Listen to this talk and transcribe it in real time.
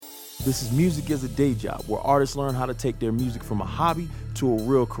This is Music as a Day Job, where artists learn how to take their music from a hobby to a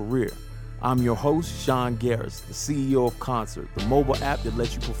real career. I'm your host, Sean Garris, the CEO of Concert, the mobile app that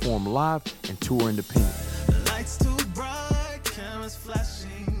lets you perform live and tour independent.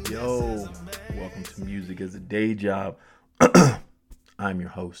 Yo, welcome to Music as a Day Job. I'm your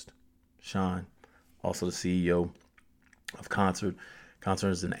host, Sean, also the CEO of Concert.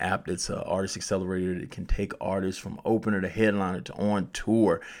 Concert is an app that's an artist accelerator that can take artists from opener to headliner to on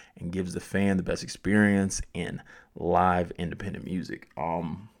tour and gives the fan the best experience in live independent music.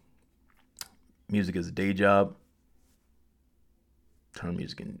 Music is a day job. Turn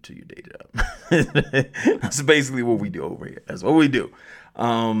music into your day job. That's basically what we do over here. That's what we do.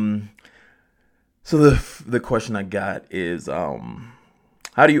 So the question I got is,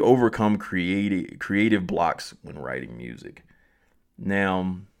 how do you overcome creative blocks when writing music?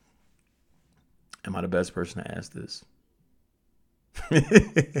 Now, am I the best person to ask this?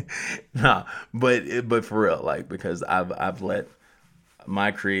 Nah, but for real, like, because I've let my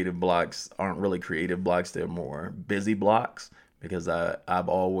creative blocks aren't really creative blocks; they're more busy blocks, because I've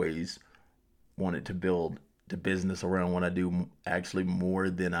always wanted to build the business around what I do actually more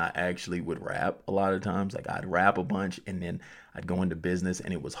than I actually would rap. A lot of times, like, I'd rap a bunch and then I'd go into business,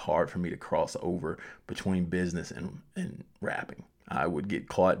 and it was hard for me to cross over between business and rapping. I would get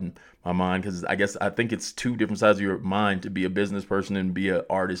caught in my mind, because I think it's two different sides of your mind to be a business person and be an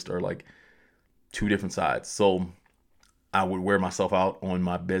artist, or like two different sides. So I would wear myself out on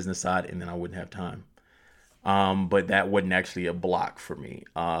my business side, and then I wouldn't have time. But that wasn't actually a block for me.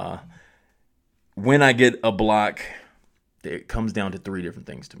 When I get a block, it comes down to three different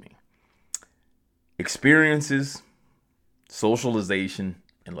things to me: experiences, socialization,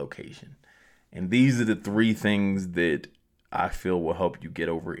 and location. And these are the three things that I feel will help you get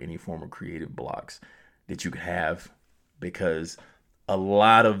over any form of creative blocks that you could have, because a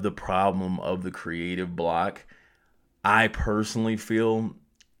lot of the problem of the creative block, I personally feel,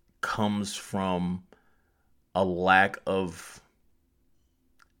 comes from a lack of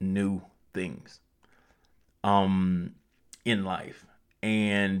new things in life.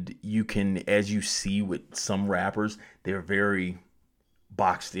 And you can, as you see with some rappers, they're very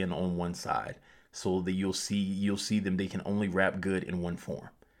boxed in on one side. So that you'll see them, they can only rap good in one form.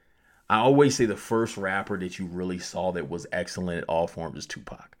 I always say the first rapper that you really saw that was excellent at all forms is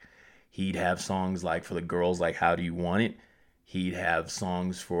Tupac. He'd have songs like for the girls, like How Do You Want It? He'd have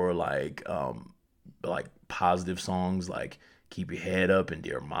songs for like positive songs like Keep Your Head Up and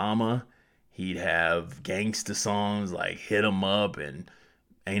Dear Mama. He'd have gangsta songs like Hit 'Em Up and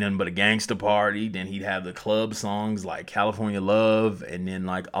Ain't Nothing But a Gangsta Party. Then he'd have the club songs like California Love. And then,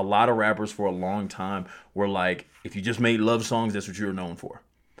 like, a lot of rappers for a long time were like, if you just made love songs, that's what you were known for.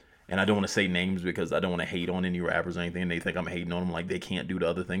 And I don't want to say names because I don't want to hate on any rappers or anything. They think I'm hating on them, like they can't do the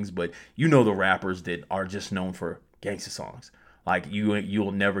other things. But you know the rappers that are just known for gangsta songs. Like,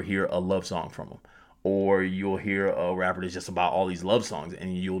 you'll never hear a love song from them. Or you'll hear a rapper that's just about all these love songs,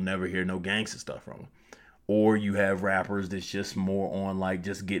 and you'll never hear no gangsta stuff from them. Or you have rappers that's just more on like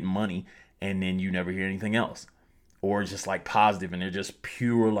just getting money, and then you never hear anything else. Or it's just like positive, and they're just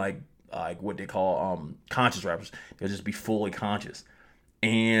pure like what they call conscious rappers. They'll just be fully conscious.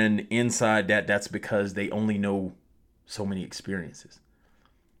 And inside that's because they only know so many experiences.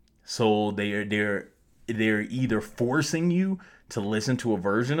 So they're either forcing you to listen to a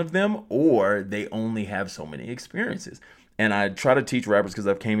version of them, or they only have so many experiences. And I try to teach rappers, because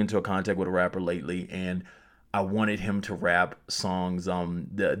I've came into a contact with a rapper lately, and I wanted him to rap songs.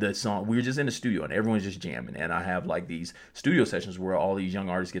 The song, we were just in the studio and everyone's just jamming, and I have like these studio sessions where all these young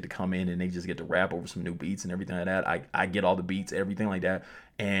artists get to come in and they just get to rap over some new beats and everything like that. I get all the beats, everything like that,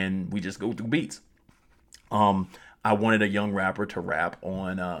 and we just go through beats. I wanted a young rapper to rap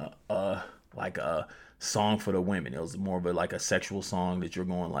on like a song for the women. It was more of like a sexual song that you're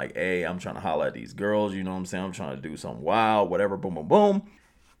going like, hey, I'm trying to holler at these girls, you know what I'm saying? I'm trying to do something wild, whatever, boom, boom, boom.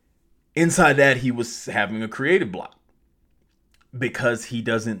 Inside that, he was having a creative block, because he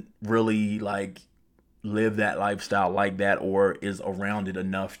doesn't really like live that lifestyle like that, or is around it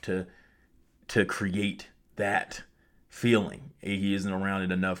enough to create that feeling. He isn't around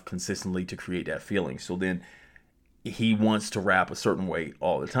it enough consistently to create that feeling. So then he wants to rap a certain way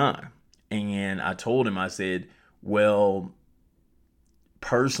all the time. And I told him, I said, well,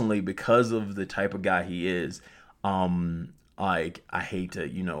 personally, because of the type of guy he is, like, I hate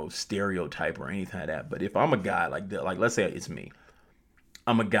to, stereotype or anything like that. But if I'm a guy like that, like, let's say it's me.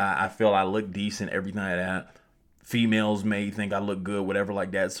 I'm a guy, I feel I look decent, everything like that. Females may think I look good, whatever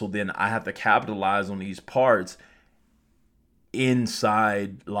like that. So then I have to capitalize on these parts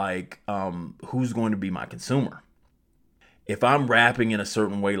inside, like, who's going to be my consumer. If I'm rapping in a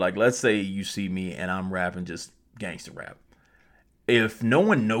certain way, like let's say you see me and I'm rapping just gangster rap. If no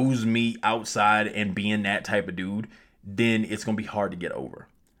one knows me outside and being that type of dude, then it's gonna be hard to get over.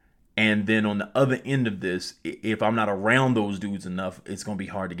 And then on the other end of this, if I'm not around those dudes enough, it's gonna be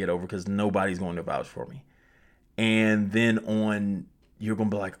hard to get over because nobody's going to vouch for me. And then on, you're gonna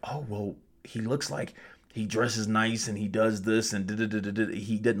be like, oh well, he looks like he dresses nice and he does this and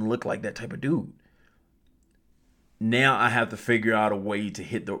he didn't look like that type of dude. Now I have to figure out a way to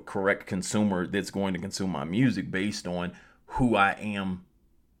hit the correct consumer that's going to consume my music based on who I am,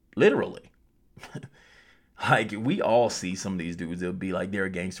 literally. Like we all see some of these dudes, they'll be like they're a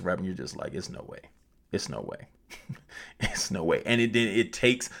gangster rap, and you're just like, it's no way, it's no way, it's no way. And it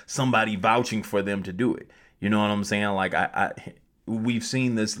takes somebody vouching for them to do it. You know what I'm saying? Like we've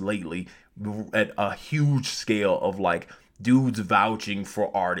seen this lately at a huge scale of like dudes vouching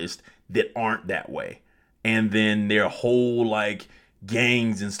for artists that aren't that way, and then their whole like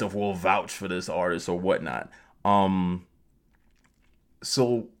gangs and stuff will vouch for this artist or whatnot.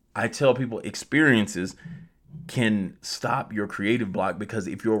 So I tell people experiences can stop your creative block, because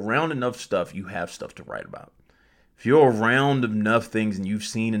if you're around enough stuff, you have stuff to write about. If you're around enough things and you've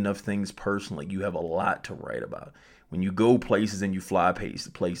seen enough things personally, you have a lot to write about. When you go places and you fly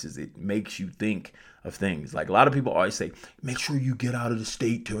places, it makes you think of things. Like a lot of people always say, make sure you get out of the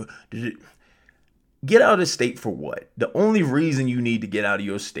state to get out of the state for what? The only reason you need to get out of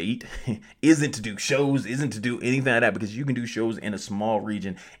your state isn't to do shows, isn't to do anything like that, because you can do shows in a small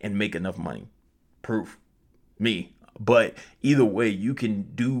region and make enough money. Proof. Me. But either way, you can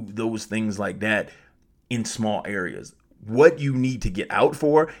do those things like that in small areas. What you need to get out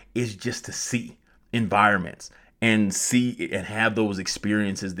for is just to see environments and see and have those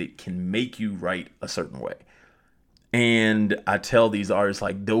experiences that can make you write a certain way. And I tell these artists,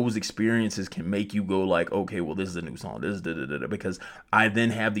 like, those experiences can make you go like, okay, well, this is a new song. This is da-da-da-da, because I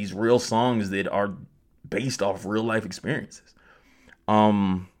then have these real songs that are based off real life experiences.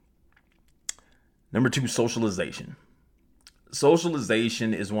 Number 2, socialization.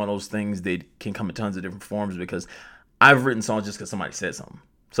 Socialization is one of those things that can come in tons of different forms, because I've written songs just because somebody said something.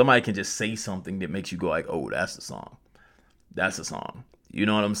 Somebody can just say something that makes you go like, oh, that's the song. That's a song. You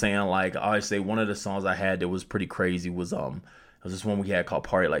know what I'm saying? Like I always say, one of the songs I had that was pretty crazy was it was this one we had called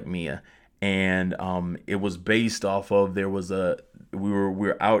Party Like Mia. And it was based off of, we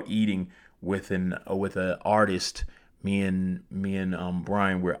were out eating with an artist. Me and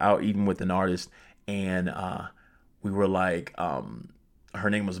Brian were out eating with an artist, and we were like, her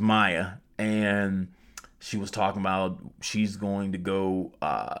name was Maya, and she was talking about she's going to go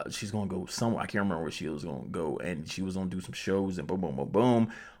somewhere. I can't remember where she was going to go, and she was going to do some shows and boom, boom, boom,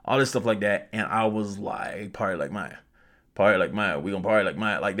 boom, all this stuff like that. And I was like, party like Maya, we gonna party like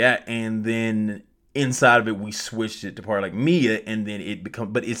Maya, like that. And then inside of it, we switched it to party like Mia, and then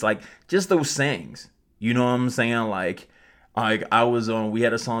but it's like just those sayings. You know what I'm saying? Like we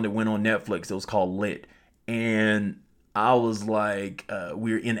had a song that went on Netflix. It was called Lit, and I was like,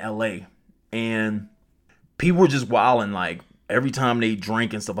 we were in LA, and people were just wilding, like every time they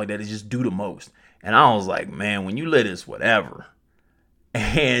drink and stuff like that, they just do the most. And I was like, man, when you lit is whatever.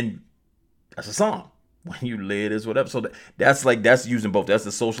 And that's a song. When you lit is whatever. So that's using both. That's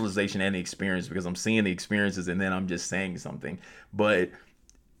the socialization and the experience, because I'm seeing the experiences and then I'm just saying something. But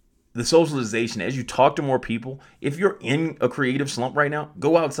the socialization, as you talk to more people, if you're in a creative slump right now,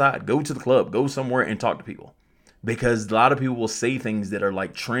 go outside, go to the club, go somewhere and talk to people. Because a lot of people will say things that are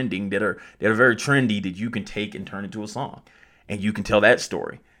like trending, that are very trendy, that you can take and turn into a song. And you can tell that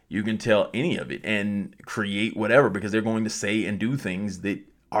story. You can tell any of it and create whatever, because they're going to say and do things that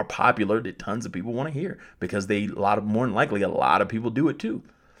are popular that tons of people want to hear, because more than likely a lot of people do it too.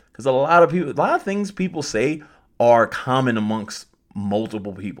 Because a lot of things people say are common amongst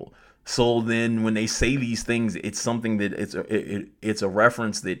multiple people. So then when they say these things, it's something that it's a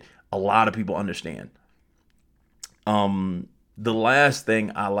reference that a lot of people understand. The last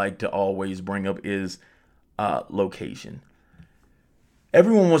thing I like to always bring up is location.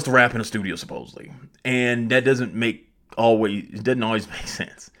 Everyone wants to rap in a studio, supposedly, and that doesn't always make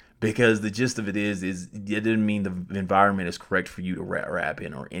sense, because the gist of it is it doesn't mean the environment is correct for you to rap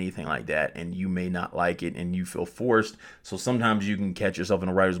in or anything like that, and you may not like it and you feel forced. So sometimes you can catch yourself in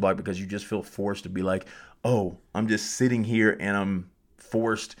a writer's block because you just feel forced to be like, oh, I'm just sitting here and I'm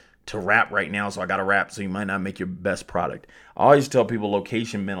forced to rap right now, so I gotta rap. So you might not make your best product. I always tell people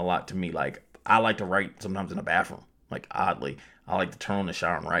location meant a lot to me. Like I like to write sometimes in a bathroom. Like oddly, I like to turn on the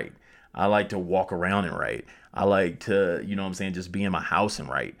shower and write. I like to walk around and write. I like to, you know what I'm saying, just be in my house and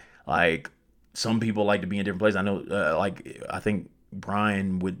write. Like some people like to be in different places. I know, I think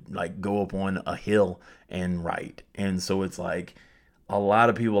Brian would like go up on a hill and write. And so it's like a lot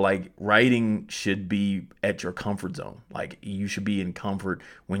of people, like, writing should be at your comfort zone. Like, you should be in comfort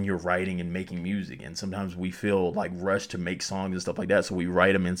when you're writing and making music. And sometimes we feel like rushed to make songs and stuff like that, so we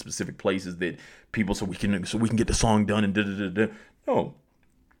write them in specific places that people, so we can get the song done and da da da da. No,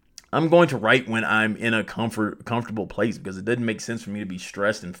 I'm going to write when I'm in a comfortable place, because it doesn't make sense for me to be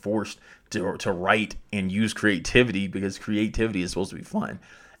stressed and forced to write and use creativity, because creativity is supposed to be fun.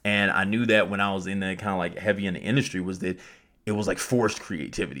 And I knew that when I was in the kind of like heavy in the industry, was that it was like forced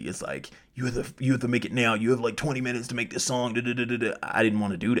creativity. It's like you have to make it now. You have like 20 minutes to make this song. Da, da, da, da, da. I didn't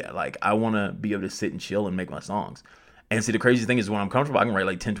want to do that. Like, I want to be able to sit and chill and make my songs. And see, the crazy thing is, when I'm comfortable, I can write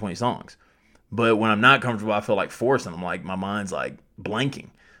like 10, 20 songs. But when I'm not comfortable, I feel like forced, and I'm like, my mind's like blanking.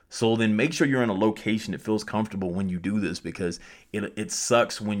 So then make sure you're in a location that feels comfortable when you do this, because it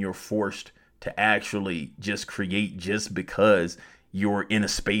sucks when you're forced to actually just create just because you're in a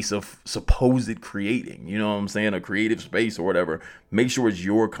space of supposed creating. You know what I'm saying? A creative space or whatever. Make sure it's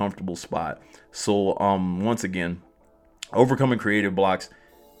your comfortable spot. So once again, overcoming creative blocks,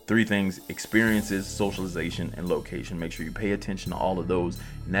 3 things: experiences, socialization, and location. Make sure you pay attention to all of those,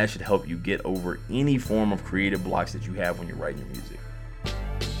 and that should help you get over any form of creative blocks that you have when you're writing your music.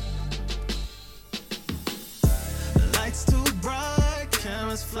 Lights too bright,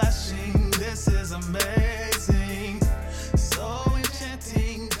 cameras flashing, this is amazing.